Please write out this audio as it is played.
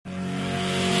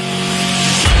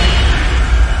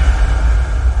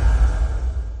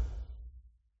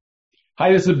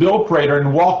Hi, this is Bill Prater,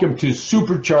 and welcome to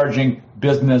Supercharging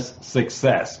Business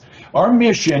Success. Our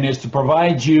mission is to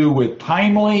provide you with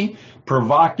timely,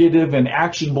 provocative, and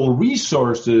actionable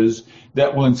resources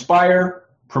that will inspire,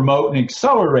 promote, and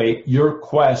accelerate your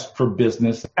quest for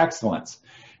business excellence.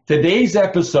 Today's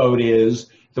episode is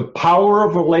the power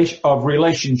of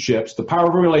relationships. The power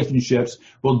of relationships.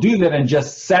 We'll do that in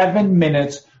just 7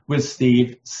 minutes with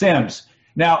Steve Sims.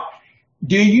 Now,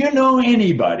 do you know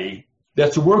anybody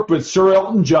that's worked with Sir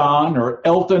Elton John or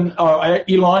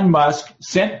Elon Musk,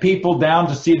 sent people down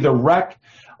to see the wreck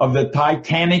of the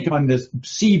Titanic on the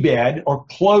seabed, or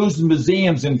closed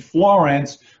museums in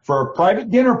Florence for a private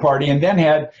dinner party, and then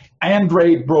had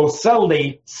Andre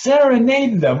Bocelli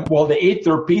serenade them while they ate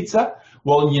their pizza?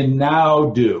 Well, you now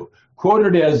do.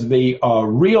 Quoted as the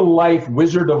real-life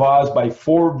Wizard of Oz by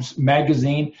Forbes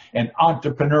magazine and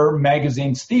Entrepreneur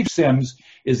magazine, Steve Sims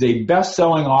is a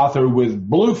best-selling author with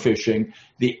Bluefishing,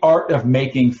 The Art of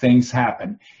Making Things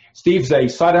Happen. Steve's a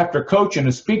sought-after coach and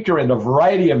a speaker at a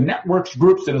variety of networks,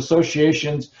 groups, and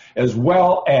associations, as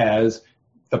well as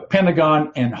the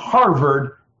Pentagon and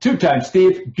Harvard 2 times.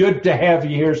 Steve, good to have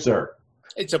you here, sir.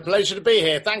 It's a pleasure to be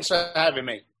here. Thanks for having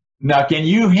me. Now, can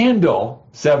you handle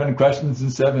 7 questions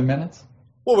in 7 minutes?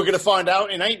 Well, we're going to find out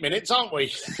in 8 minutes, aren't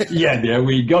we? Yeah, there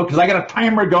we go. Because I got a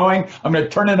timer going. I'm going to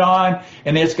turn it on,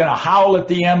 and it's going to howl at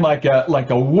the end like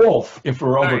a wolf if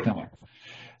we're overtime. Right.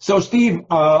 So, Steve,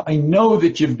 I know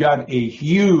that you've got a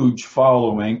huge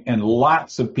following and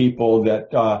lots of people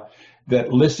that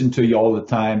listen to you all the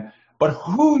time. But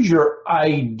who's your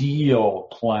ideal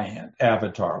client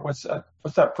avatar? What's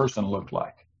that person look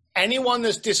like? Anyone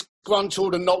that's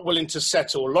disgruntled and not willing to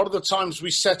settle. A lot of the times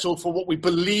we settle for what we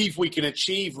believe we can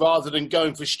achieve rather than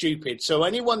going for stupid. So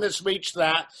anyone that's reached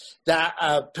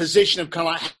that position of kind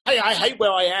of like, hey, I hate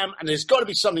where I am and there's got to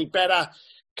be something better,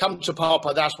 come to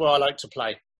Papa. That's where I like to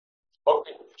play.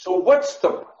 Okay. So what's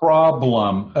the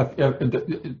problem,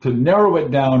 to narrow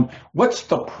it down, what's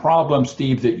the problem,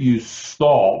 Steve, that you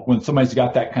solve when somebody's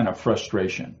got that kind of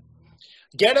frustration?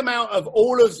 Get them out of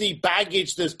all of the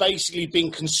baggage that's basically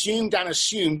been consumed and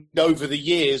assumed over the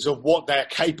years of what they're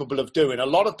capable of doing. A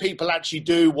lot of people actually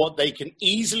do what they can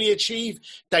easily achieve.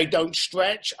 They don't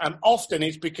stretch. And often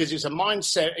it's because it's a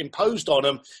mindset imposed on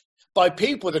them by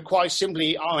people that quite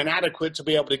simply are inadequate to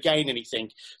be able to gain anything.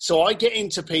 So I get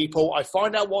into people, I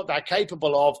find out what they're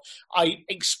capable of, I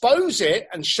expose it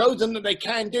and show them that they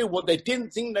can do what they didn't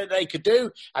think that they could do,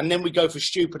 and then we go for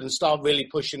stupid and start really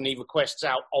pushing the requests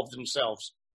out of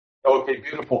themselves. Okay,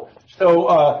 beautiful.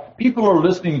 So people are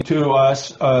listening to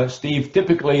us, Steve.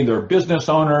 Typically, they're business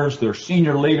owners, they're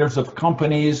senior leaders of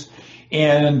companies,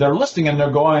 and they're listening and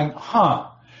they're going,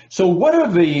 So what are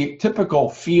the typical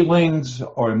feelings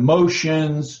or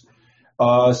emotions,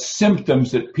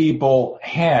 symptoms that people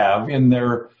have in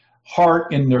their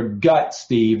heart, in their gut,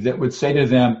 Steve, that would say to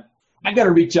them, I got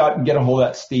to reach out and get a hold of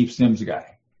that Steve Sims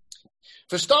guy?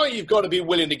 For starters, you've got to be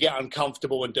willing to get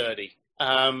uncomfortable and dirty.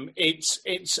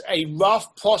 It's a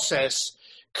rough process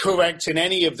correcting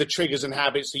any of the triggers and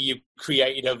habits that you've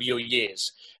created over your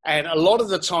years. And a lot of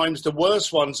the times, the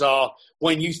worst ones are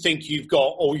when you think you've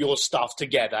got all your stuff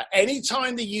together.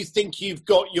 Anytime that you think you've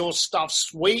got your stuff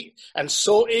sweet and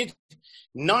sorted,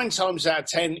 9 times out of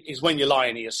 10 is when you're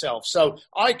lying to yourself. So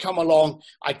I come along,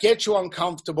 I get you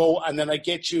uncomfortable, and then I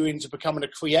get you into becoming a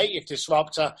creative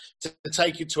disruptor to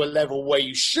take you to a level where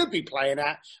you should be playing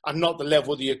at and not the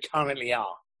level that you currently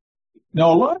are.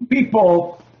 Now, a lot of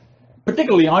people,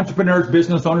 particularly entrepreneurs,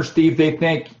 business owners, Steve, they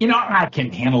think, I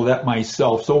can handle that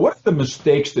myself. So what are the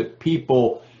mistakes that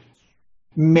people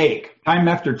make time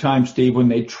after time, Steve, when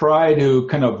they try to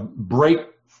kind of break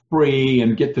free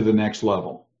and get to the next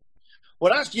level?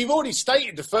 Well, you've already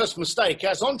stated the first mistake.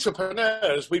 As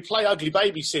entrepreneurs, we play ugly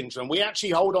baby syndrome. We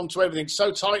actually hold on to everything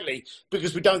so tightly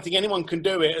because we don't think anyone can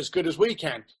do it as good as we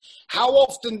can. How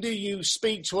often do you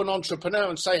speak to an entrepreneur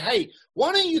and say, hey,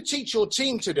 why don't you teach your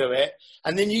team to do it?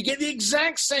 And then you get the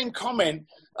exact same comment,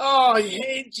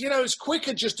 it's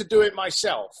quicker just to do it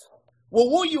myself.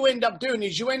 Well, what you end up doing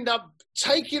is you end up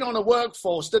taking on a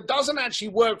workforce that doesn't actually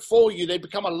work for you. They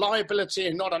become a liability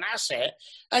and not an asset,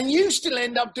 and you still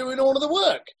end up doing all of the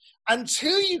work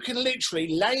until you can literally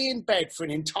lay in bed for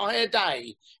an entire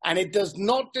day and it does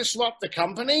not disrupt the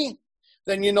company.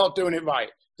 Then you're not doing it right.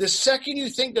 The second you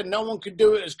think that no one can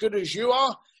do it as good as you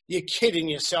are, you're kidding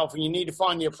yourself, and you need to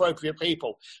find the appropriate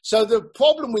people. So the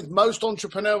problem with most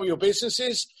entrepreneurial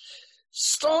businesses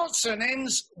starts and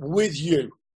ends with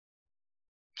you.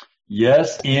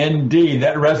 Yes, indeed.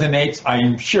 That resonates,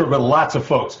 I'm sure, with lots of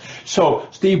folks. So,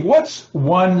 Steve, what's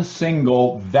one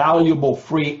single valuable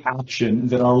free action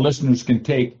that our listeners can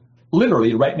take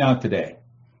literally right now today?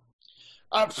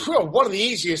 One of the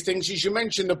easiest things is you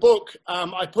mentioned the book.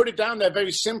 I put it down there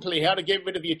very simply, how to get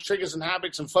rid of your triggers and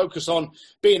habits and focus on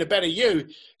being a better you.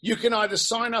 You can either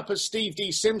sign up at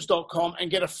stevedsims.com and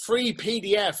get a free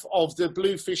PDF of the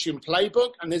Blue Fishing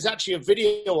Playbook. And there's actually a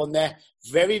video on there,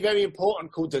 very, very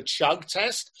important, called the Chug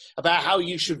Test, about how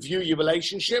you should view your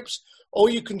relationships. Or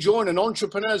you can join an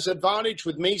Entrepreneur's Advantage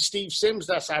with me, Steve Sims.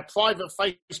 That's our private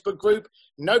Facebook group.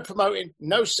 No promoting,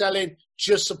 no selling,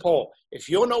 just support. If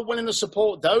you're not willing to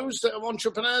support those that are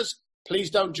entrepreneurs, please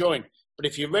don't join. But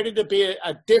if you're ready to be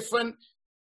a different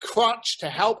crutch to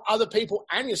help other people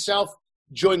and yourself,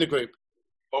 join the group.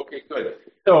 Okay, good.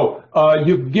 So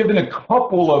you've given a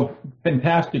couple of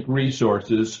fantastic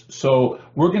resources. So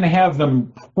we're going to have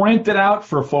them printed out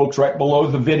for folks right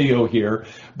below the video here.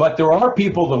 But there are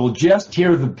people that will just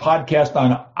hear the podcast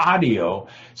on audio.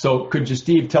 So could you,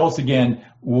 Steve, tell us again,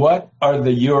 what are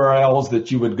the URLs that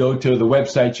you would go to, the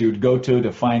websites you would go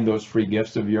to find those free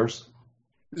gifts of yours?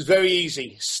 It's very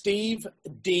easy. Steve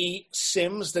D.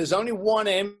 Sims. There's only one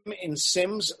M in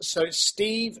Sims, so it's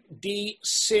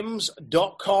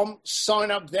stevedsims.com.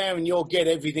 Sign up there and you'll get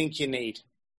everything you need.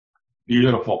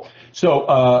 Beautiful.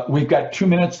 So we've got 2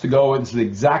 minutes to go. This is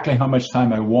exactly how much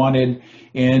time I wanted.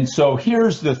 And so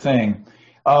here's the thing.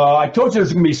 I told you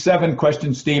there's going to be 7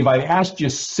 questions, Steve. I asked you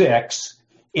 6.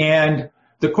 And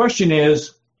the question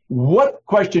is, what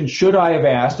question should I have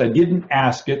asked? I didn't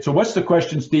ask it. So what's the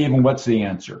question, Steve, and what's the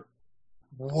answer?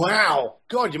 Wow.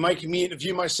 God, you're making me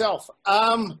interview myself.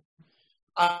 Why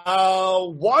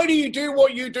do you do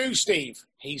what you do, Steve?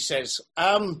 He says.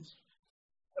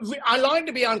 I like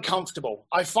to be uncomfortable.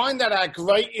 I find that our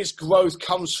greatest growth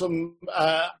comes from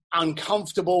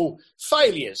uncomfortable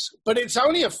failures. But it's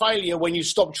only a failure when you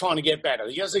stop trying to get better.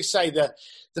 As they say, the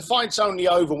fight's only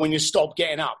over when you stop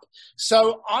getting up.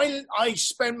 So I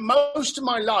spent most of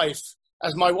my life,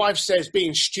 as my wife says,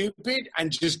 being stupid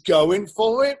and just going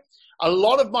for it. A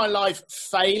lot of my life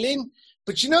failing.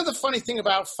 But you know the funny thing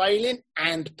about failing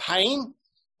and pain?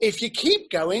 If you keep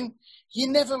going, you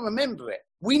never remember it.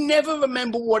 We never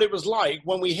remember what it was like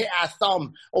when we hit our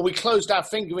thumb or we closed our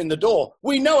finger in the door.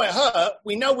 We know it hurt.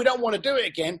 We know we don't want to do it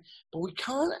again, but we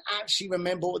can't actually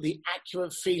remember what the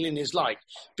accurate feeling is like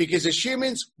because as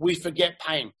humans, we forget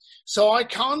pain. So I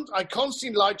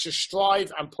constantly like to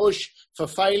strive and push for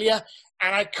failure,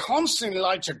 and I constantly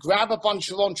like to grab a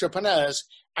bunch of entrepreneurs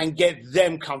and get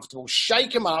them comfortable,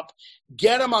 shake them up,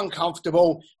 get them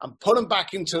uncomfortable, and put them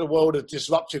back into the world of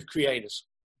disruptive creators.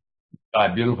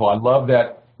 Beautiful. I love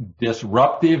that.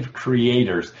 Disruptive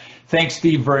creators. Thanks,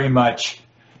 Steve, very much.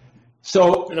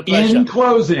 So in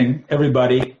closing,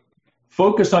 everybody,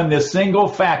 focus on this single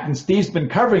fact, and Steve's been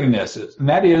covering this, and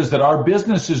that is that our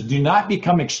businesses do not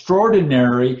become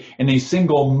extraordinary in a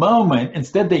single moment.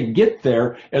 Instead, they get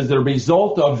there as the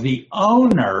result of the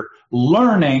owner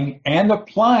learning and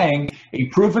applying a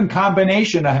proven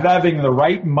combination of having the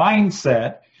right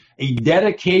mindset, a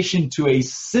dedication to a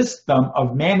system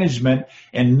of management,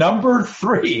 and number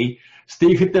 3,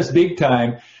 Steve hit this big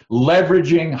time,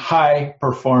 leveraging high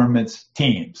performance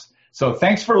teams. So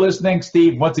thanks for listening,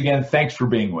 Steve. Once again, thanks for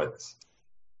being with us.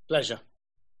 Pleasure.